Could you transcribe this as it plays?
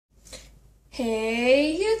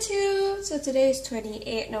Hey YouTube! So today is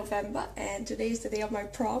 28th November and today is the day of my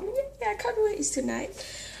prom. Yeah, I can't wait, it's tonight.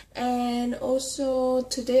 And also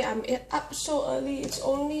today I'm up so early, it's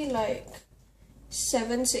only like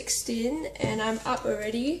 7:16 and I'm up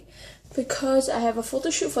already because I have a photo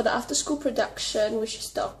shoot for the after school production, which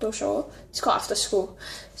is the xoxo. It's called After School.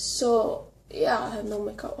 So yeah, I have no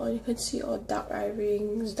makeup on. You can see all dark eye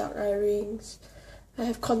rings. I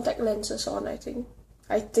have contact lenses on, I think.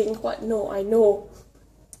 What? No, I know.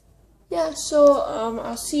 Yeah, so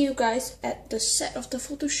I'll see you guys at the set of the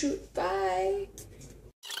photo shoot. Bye!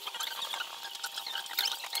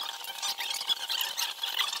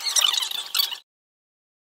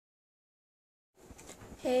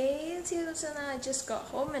 Hey YouTube, so now I just got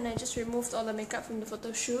home and I just removed all the makeup from the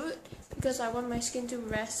photo shoot because I want my skin to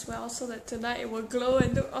rest well so that tonight it will glow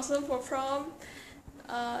and look awesome for prom.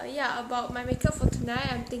 Yeah, about my makeup for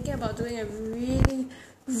tonight, I'm thinking about doing a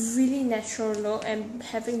really natural look and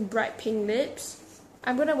having bright pink lips.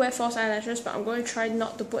 I'm gonna wear false eyelashes, but I'm gonna try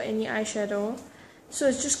not to put any eyeshadow. So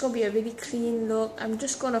it's just gonna be a really clean look. I'm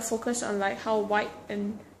just gonna focus on like how white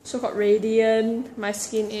and so-called radiant my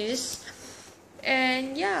skin is.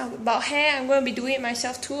 And yeah, about hair, I'm gonna be doing it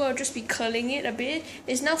myself too. I'll just be curling it a bit.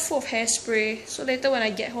 It's now full of hairspray, so later when I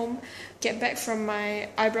get back from my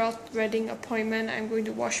eyebrow threading appointment, I'm going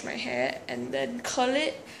to wash my hair and then curl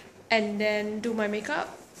it and then do my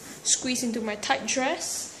makeup, squeeze into my tight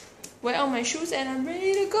dress, wear all my shoes, and I'm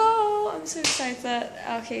ready to go. I'm so excited.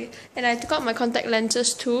 Okay, and I took out my contact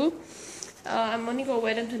lenses too. I'm only gonna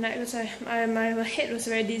wear them tonight because my head was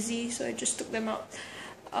very dizzy, so I just took them out.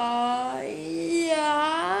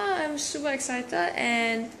 Yeah, I'm super excited.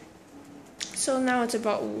 And so now it's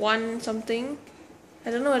about 1 something.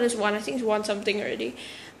 I don't know what it's 1, I think it's 1 something already.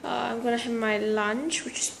 I'm gonna have my lunch,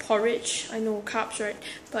 which is porridge. I know, carbs, right?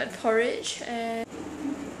 But porridge and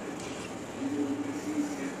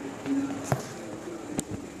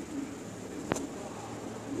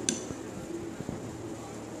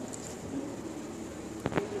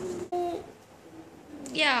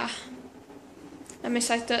yeah, I'm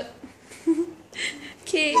excited.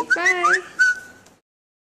 Okay, bye.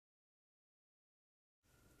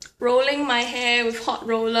 Rolling my hair with hot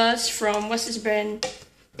rollers from what's this brand?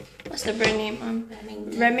 What's the brand name?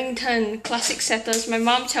 Remington Classic Setters. My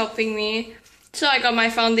mom's helping me. So I got my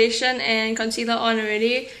foundation and concealer on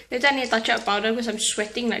already. Later I need to touch up powder because I'm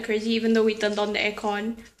sweating like crazy even though we turned on the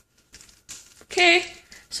aircon. Okay,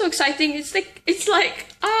 so exciting. It's like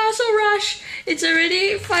so rush. It's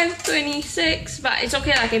already 5:26, but it's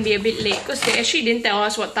okay, I can be a bit late because they actually didn't tell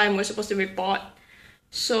us what time we're supposed to report.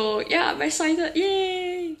 So yeah, I'm excited.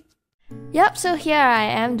 Yay! Yep, so here I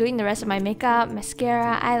am doing the rest of my makeup,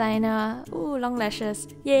 mascara, eyeliner, ooh, long lashes,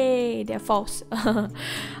 yay, they're false.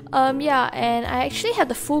 Yeah, and I actually had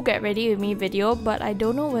the full get ready with me video, but I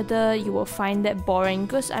don't know whether you will find that boring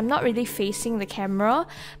because I'm not really facing the camera,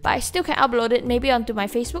 but I still can upload it maybe onto my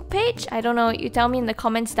Facebook page. I don't know, you tell me in the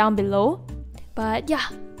comments down below. But yeah,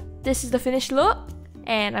 this is the finished look,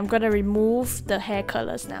 and I'm gonna remove the hair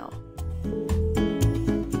colors now.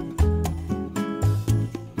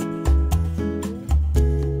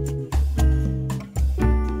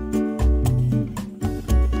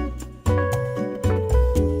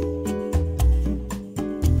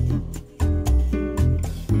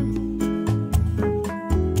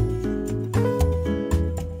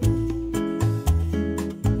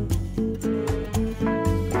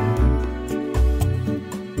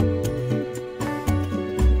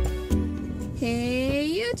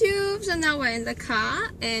 So now we're in the car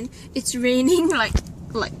and it's raining like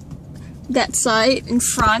that side in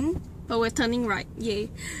front, but we're turning right, yay.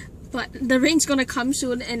 But the rain's gonna come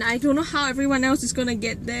soon and I don't know how everyone else is gonna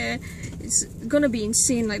get there. It's gonna be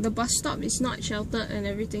insane, like the bus stop is not sheltered and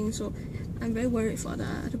everything, so I'm very worried for the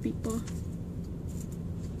other people.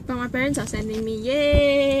 But my parents are sending me,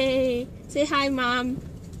 yay! Say hi, Mom.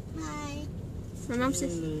 Hi. My mom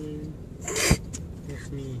says That's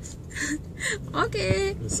me.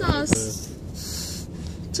 okay, so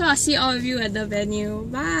I'll see all of you at the venue.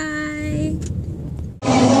 Bye!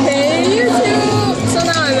 Hey YouTube! So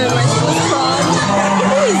now I'm at my school's prom.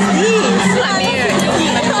 Who is this? Like me, right?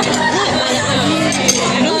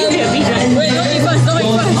 I don't think we have beach, right? Wait, don't eat first, don't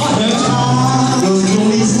eat first.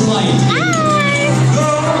 Hi!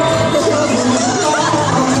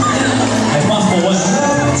 I pass forward.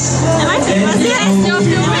 Am I famous yet? You're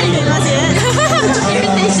famous yet?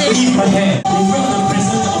 Invitation. Keep my hand. You bring the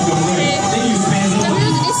present of your friend. Then you spend The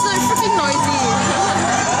music is so freaking noisy.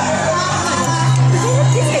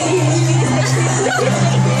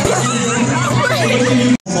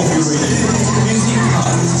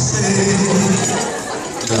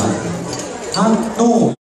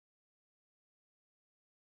 No.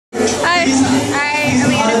 Hi, I'm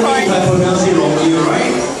a unicorn. If I pronounce it wrong, you're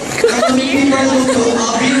right. And the main person to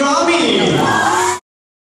Abhirami.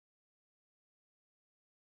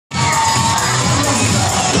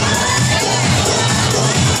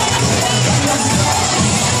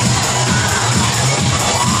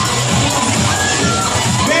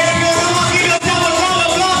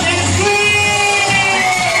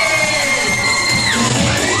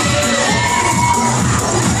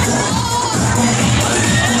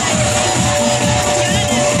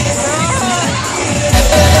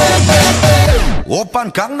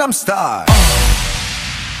 Oppan Gangnam Style.